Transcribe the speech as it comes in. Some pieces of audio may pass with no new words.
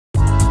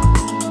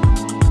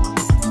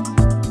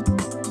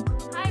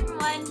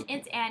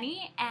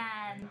me,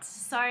 and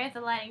sorry if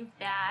the lighting's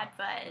bad,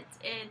 but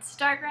it's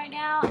dark right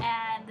now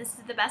and this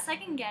is the best I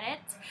can get it.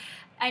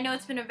 I know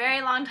it's been a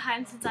very long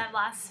time since I've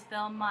last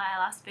filmed my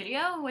last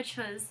video, which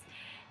was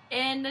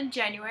in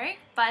January,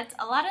 but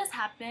a lot has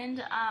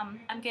happened.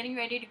 I'm getting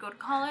ready to go to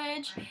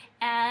college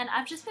and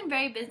I've just been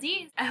very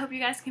busy. I hope you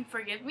guys can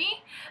forgive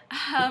me.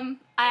 I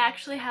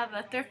actually have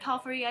a thrift haul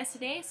for you guys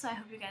today, so I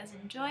hope you guys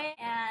enjoy it,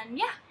 and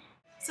yeah.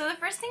 So the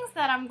first things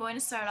that I'm going to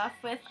start off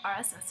with are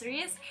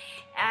accessories,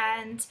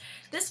 and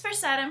this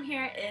first item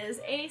here is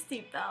a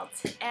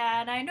seatbelt.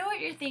 And I know what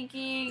you're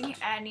thinking,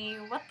 Annie,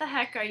 what the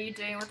heck are you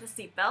doing with the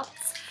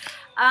seatbelts?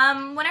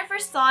 When I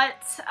first saw it,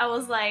 I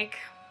was like,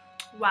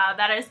 wow,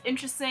 that is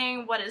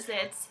interesting, what is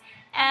it?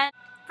 And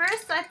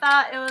first I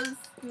thought it was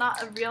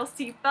not a real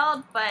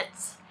seatbelt, but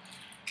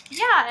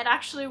yeah, it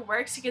actually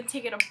works. You can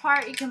take it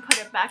apart, you can put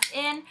it back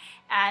in,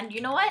 and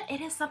you know what?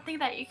 It is something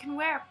that you can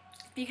wear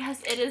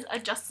because it is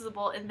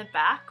adjustable in the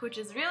back, which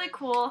is really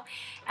cool,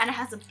 and it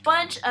has a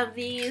bunch of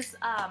these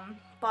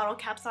bottle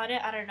caps on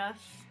it. I don't know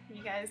if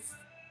you guys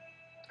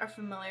are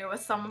familiar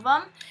with some of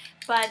them,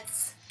 but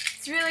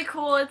it's really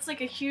cool. It's like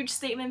a huge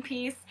statement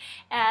piece,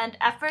 and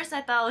at first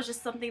I thought it was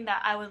just something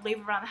that I would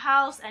leave around the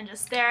house and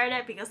just stare at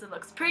it because it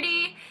looks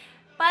pretty,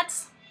 but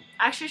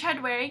I actually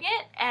tried wearing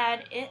it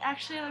and it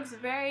actually looks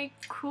very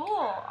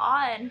cool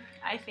on,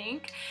 I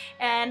think,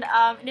 and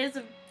it is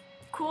a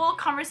cool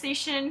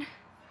conversation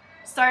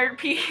starter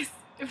piece,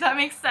 if that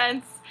makes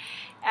sense.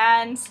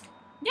 And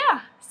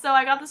yeah, so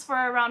I got this for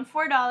around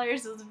 $4.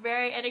 It was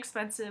very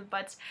inexpensive,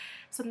 but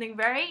something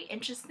very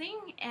interesting,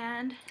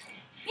 and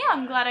yeah,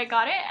 I'm glad I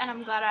got it, and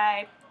I'm glad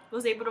I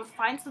was able to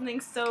find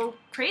something so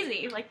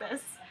crazy like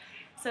this.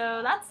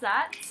 So that's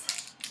that.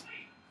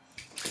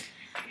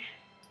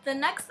 The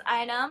next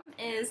item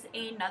is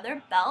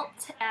another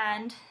belt,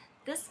 and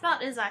this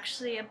belt is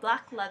actually a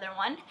black leather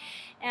one,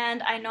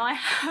 and I know I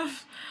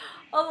have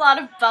a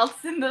lot of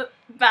belts in the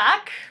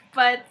back,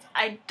 but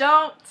I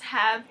don't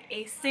have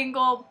a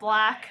single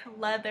black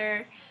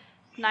leather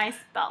nice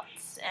belt,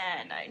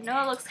 and I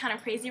know it looks kind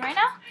of crazy right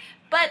now,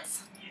 but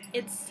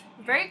it's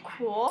very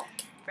cool,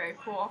 very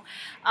cool.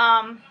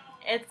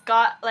 It's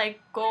got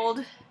like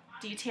gold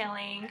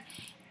detailing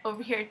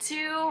over here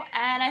too,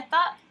 and I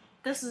thought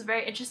this was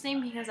very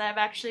interesting because I've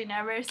actually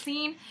never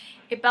seen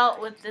a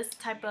belt with this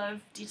type of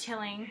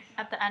detailing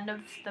at the end of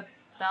the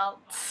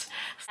belt,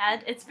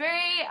 and it's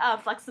very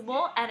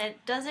flexible, and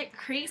it doesn't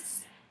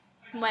crease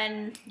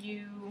when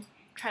you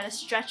try to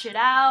stretch it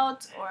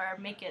out or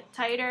make it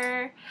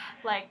tighter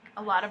like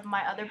a lot of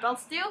my other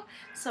belts do.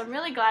 So I'm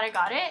really glad I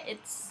got it.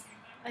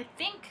 I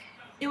think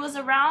it was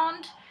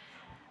around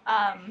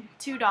 $2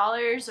 or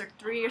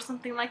 $3 or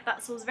something like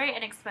that, so it was very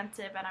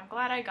inexpensive, and I'm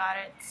glad I got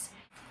it.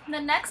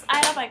 The next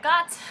item I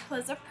got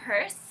was a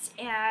purse,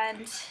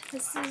 and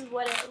this is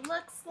what it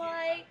looks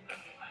like.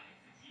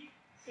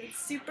 It's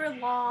super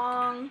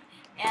long,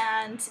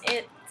 and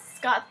it's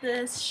got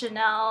this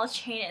Chanel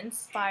chain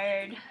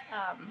inspired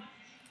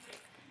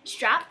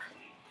strap,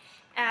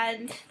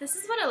 and this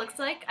is what it looks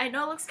like. I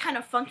know it looks kind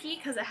of funky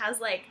because it has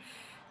like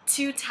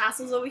two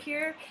tassels over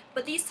here,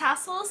 but these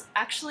tassels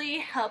actually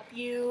help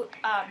you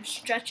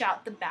stretch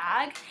out the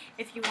bag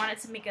if you wanted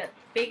to make it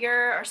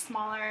bigger or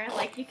smaller.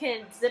 Like you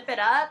can zip it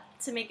up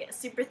to make it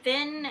super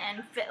thin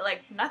and fit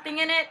like nothing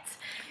in it,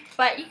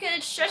 but you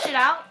could stretch it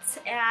out,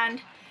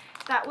 and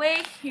that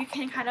way you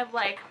can kind of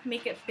like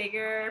make it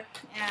bigger,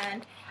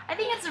 and I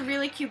think it's a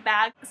really cute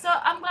bag. So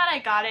I'm glad I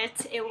got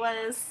it. It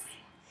was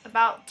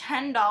about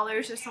 $10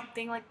 or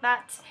something like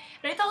that,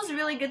 and I thought it was a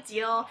really good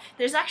deal.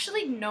 There's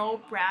actually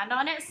no brand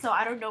on it, so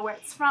I don't know where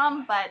it's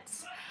from, but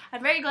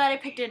I'm very glad I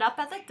picked it up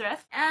at the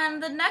thrift.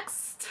 And the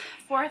next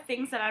 4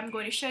 things that I'm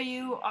going to show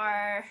you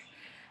are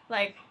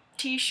like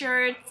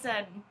t-shirts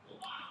and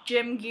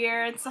gym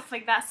gear and stuff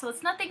like that, so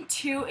it's nothing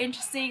too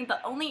interesting.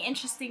 The only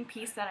interesting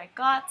piece that I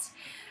got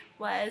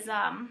was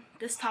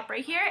this top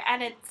right here,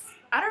 and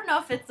I don't know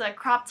if it's a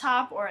crop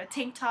top or a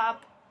tank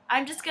top.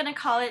 I'm just gonna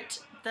call it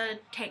the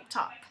tank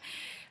top,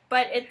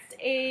 but it's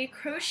a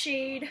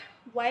crocheted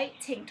white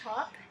tank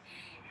top,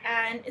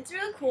 and it's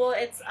really cool.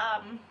 It's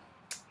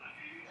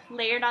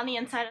layered on the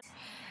inside.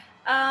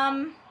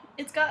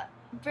 It's got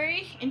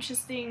very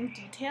interesting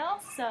detail,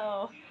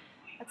 so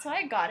that's why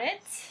I got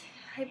it.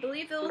 I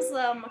believe it was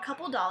a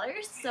couple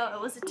dollars, so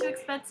it wasn't too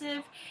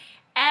expensive,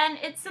 and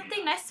it's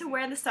something nice to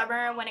wear in the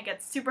summer when it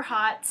gets super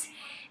hot,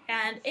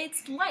 and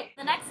it's light.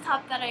 The next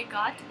top that I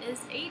got is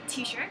a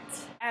t-shirt,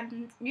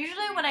 and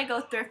usually when I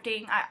go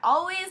thrifting, I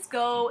always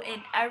go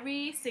in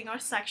every single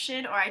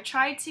section, or I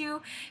try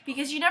to,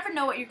 because you never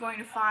know what you're going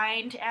to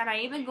find, and I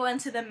even go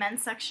into the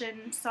men's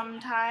section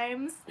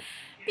sometimes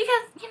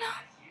because, you know,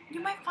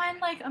 you might find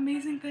like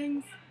amazing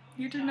things,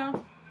 you don't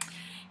know.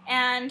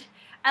 And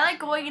I like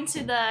going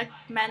into the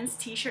men's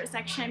t-shirt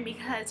section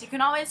because you can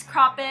always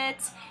crop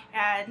it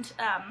and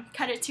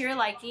cut it to your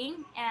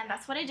liking, and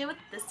that's what I did with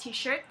this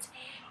t-shirt.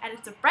 And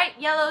it's a bright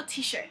yellow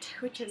t-shirt,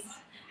 which is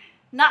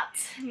not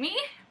me,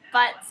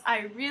 but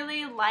I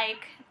really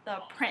like the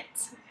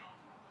print.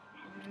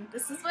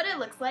 This is what it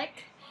looks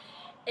like.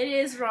 It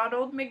is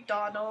Ronald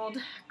McDonald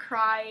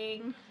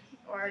crying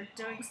or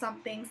doing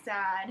something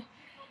sad.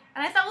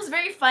 And I thought it was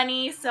very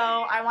funny, so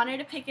I wanted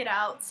to pick it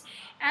out.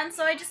 And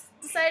so I just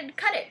decided to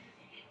cut it.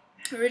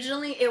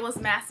 Originally, it was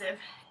massive.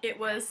 It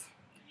was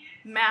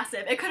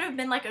massive. It could have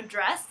been like a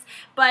dress,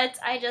 but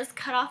I just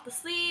cut off the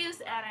sleeves,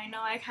 and I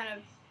know I kind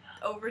of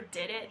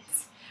overdid it.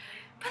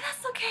 But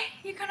that's okay.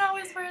 You can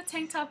always wear a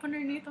tank top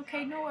underneath,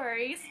 okay? No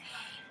worries.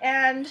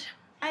 And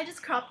I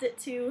just cropped it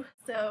too,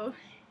 so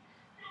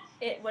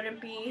it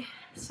wouldn't be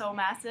so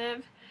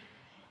massive.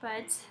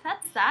 But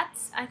that's that.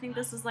 I think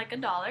this was like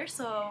 $1,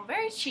 so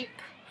very cheap.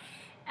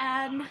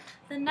 And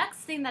the next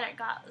thing that I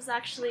got was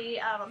actually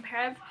a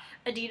pair of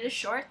Adidas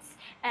shorts,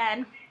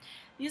 and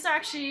these are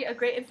actually a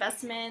great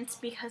investment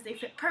because they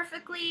fit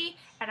perfectly,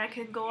 and I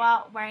can go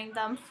out wearing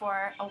them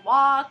for a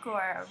walk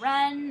or a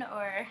run,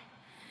 or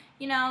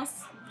you know,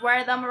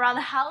 wear them around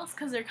the house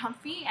because they're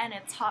comfy and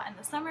it's hot in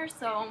the summer.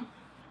 So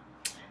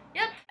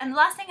yep. And the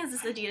last thing is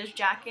this Adidas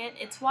jacket.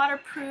 It's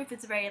waterproof,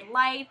 it's very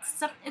light,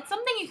 it's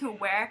something you can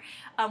wear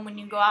when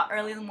you go out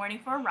early in the morning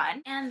for a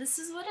run. And this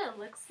is what it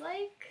looks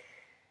like.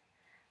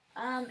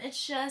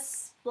 It's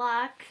just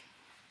black,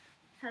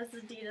 has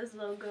the Adidas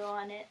logo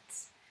on it,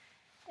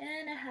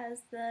 and it has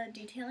the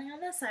detailing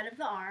on the side of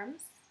the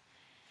arms.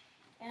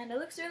 And it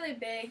looks really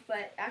big,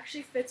 but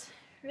actually fits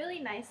really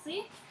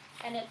nicely.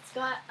 And it's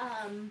got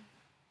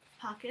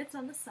pockets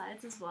on the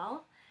sides as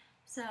well.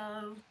 So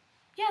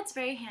yeah, it's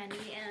very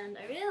handy and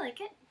I really like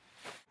it.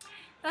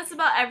 That's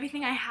about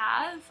everything I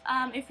have.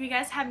 If you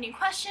guys have any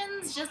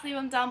questions, just leave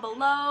them down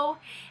below.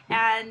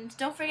 And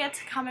don't forget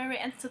to comment, rate,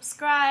 and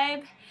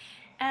subscribe.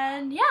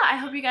 And yeah, I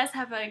hope you guys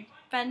have a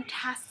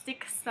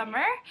fantastic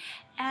summer.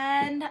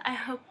 And I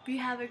hope you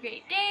have a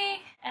great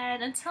day.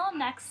 And until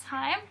next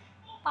time,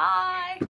 bye!